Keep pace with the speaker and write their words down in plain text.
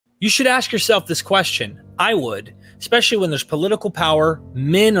You should ask yourself this question. I would, especially when there's political power,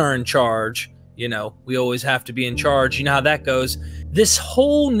 men are in charge. You know, we always have to be in charge. You know how that goes. This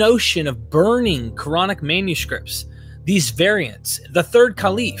whole notion of burning Quranic manuscripts, these variants, the third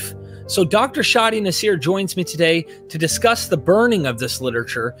Caliph. So Dr. Shady Nasser joins me today to discuss the burning of this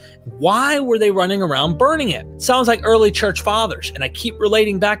literature. Why were they running around burning it? Sounds like early church fathers. And I keep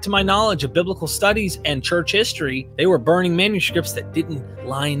relating back to my knowledge of biblical studies and church history. They were burning manuscripts that didn't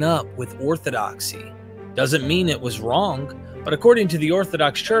line up with orthodoxy. Doesn't mean it was wrong, but according to the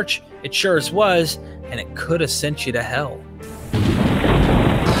Orthodox Church, it sure as was, and it could have sent you to hell.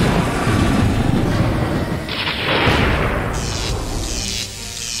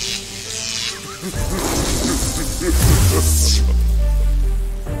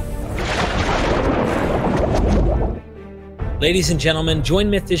 Ladies and gentlemen,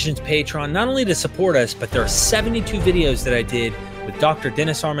 join MythVision's Patreon not only to support us, but there are 72 videos that I did with Dr.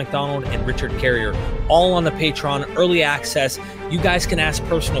 Dennis R. McDonald and Richard Carrier, all on the Patreon, early access. You guys can ask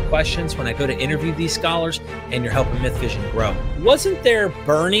personal questions when I go to interview these scholars, and you're helping MythVision grow. Wasn't there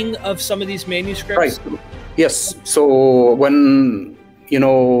burning of some of these manuscripts? Right. Yes. So when, you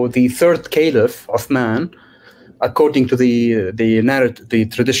know, the third Caliph of man, according to the narrative, the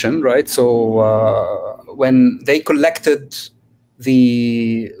tradition, right? So when they collected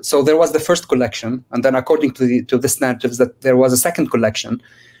so there was the first collection, and then according to this narrative, that there was a second collection,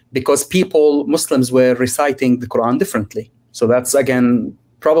 because Muslims were reciting the Quran differently. So that's again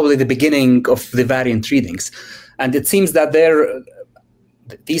probably the beginning of the variant readings, and it seems that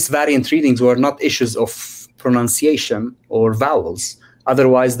these variant readings were not issues of pronunciation or vowels.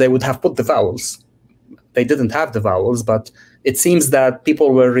 Otherwise, they would have put the vowels. They didn't have the vowels, but it seems that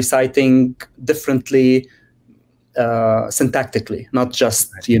people were reciting differently syntactically, not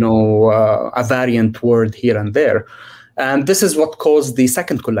just, you know, a variant word here and there. And this is what caused the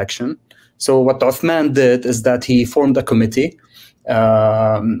second collection. So what Uthman did is that he formed a committee.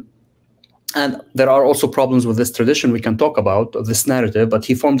 And there are also problems with this tradition we can talk about, of this narrative, but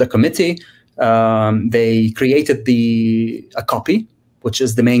he formed a committee. They created a copy, which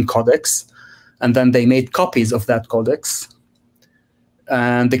is the main codex. And then they made copies of that codex.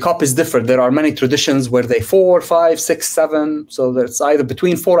 And the copies differ. There are many traditions where they 4, 5, 6, 7. So there's either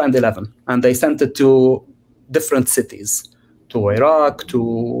between 4 and 11. And they sent it to different cities, to Iraq,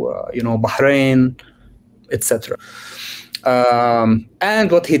 to Bahrain, etc.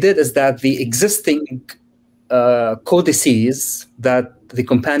 And what he did is that the existing codices that the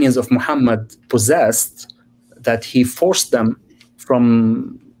companions of Muhammad possessed, that he forced them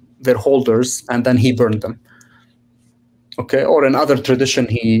from their holders, and then he burned them. Okay, or in other tradition,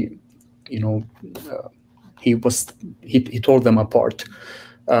 he tore them apart,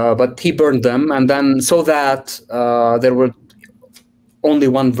 but he burned them, and then so that there were only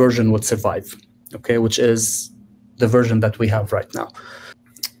one version would survive. Okay, which is the version that we have right now.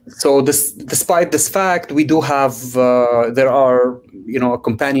 So despite this fact, we do have there are a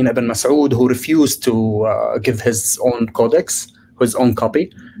companion, Ibn Mas'ud, who refused to give his own codex, his own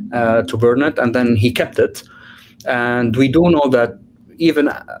copy, to burn it, and then he kept it. And we do know that even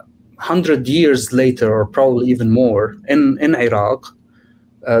 100 years later, or probably even more, in Iraq,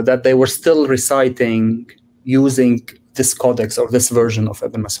 that they were still reciting using this codex or this version of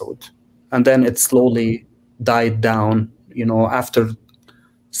Ibn Mas'ud. And then it slowly died down, after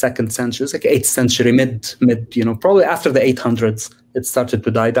 2nd century, like 8th century, mid, probably after the 800s, it started to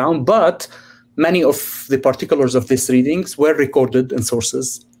die down. But many of the particulars of these readings were recorded in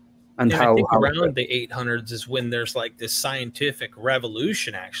sources. And I think around the 800s is when there's like this scientific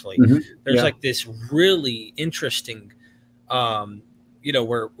revolution, actually. There's like this really interesting,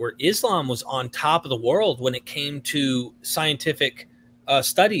 where Islam was on top of the world when it came to scientific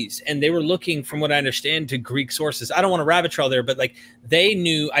studies. And they were looking, from what I understand, to Greek sources. I don't want to rabbit trail there, but like they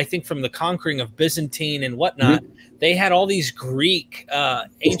knew, I think from the conquering of Byzantine and whatnot, they had all these Greek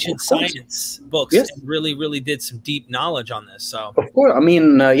ancient science books, and really, really did some deep knowledge on this. So, of course, I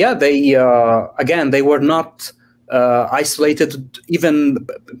mean, they again, they were not isolated. Even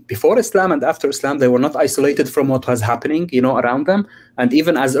before Islam and after Islam, they were not isolated from what was happening, around them. And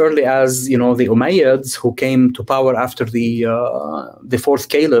even as early as the Umayyads, who came to power after the 4th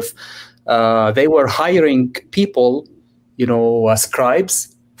Caliph, they were hiring people, scribes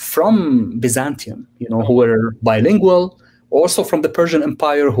from Byzantium, who were bilingual, also from the Persian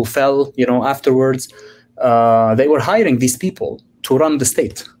Empire, who fell, afterwards. They were hiring these people to run the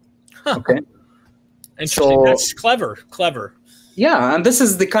state. Okay. Interesting. So, that's clever. Yeah, and this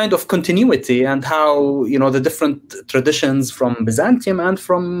is the kind of continuity and how, you know, the different traditions from Byzantium and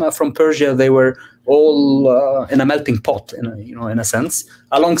from Persia, they were all in a melting pot, in a sense,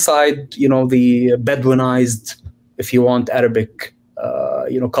 alongside, you know, the Bedouinized, if you want, Arabic,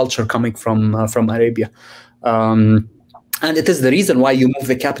 culture coming from Arabia. And it is the reason why you move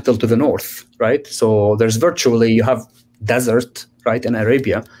the capital to the north, right? So there's virtually, you have desert, right, in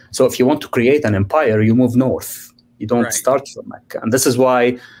Arabia. So if you want to create an empire, you move north. You don't start from Mecca. And this is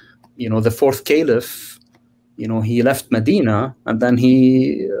why, you know, the fourth Caliph, you know, he left Medina and then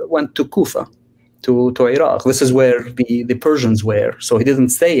he went to Kufa, to Iraq. This is where the Persians were. So he didn't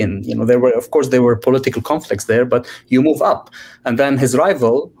stay in, you know, there were political conflicts there, but you move up. And then his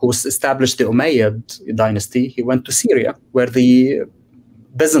rival, who established the Umayyad dynasty, he went to Syria, where the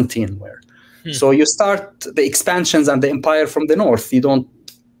Byzantine were. So you start the expansions and the empire from the north. You don't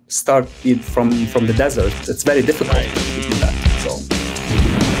start it from the desert. It's very difficult to do that. So.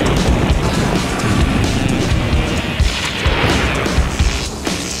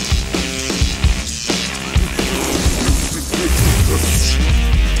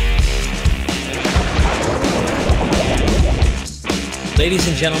 Ladies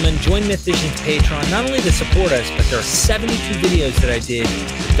and gentlemen, join MythVision's Patreon, not only to support us, but there are 72 videos that I did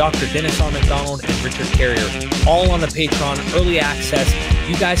with Dr. Dennis R. McDonald and Richard Carrier, all on the Patreon, early access.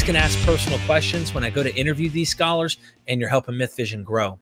 You guys can ask personal questions when I go to interview these scholars, and you're helping MythVision grow.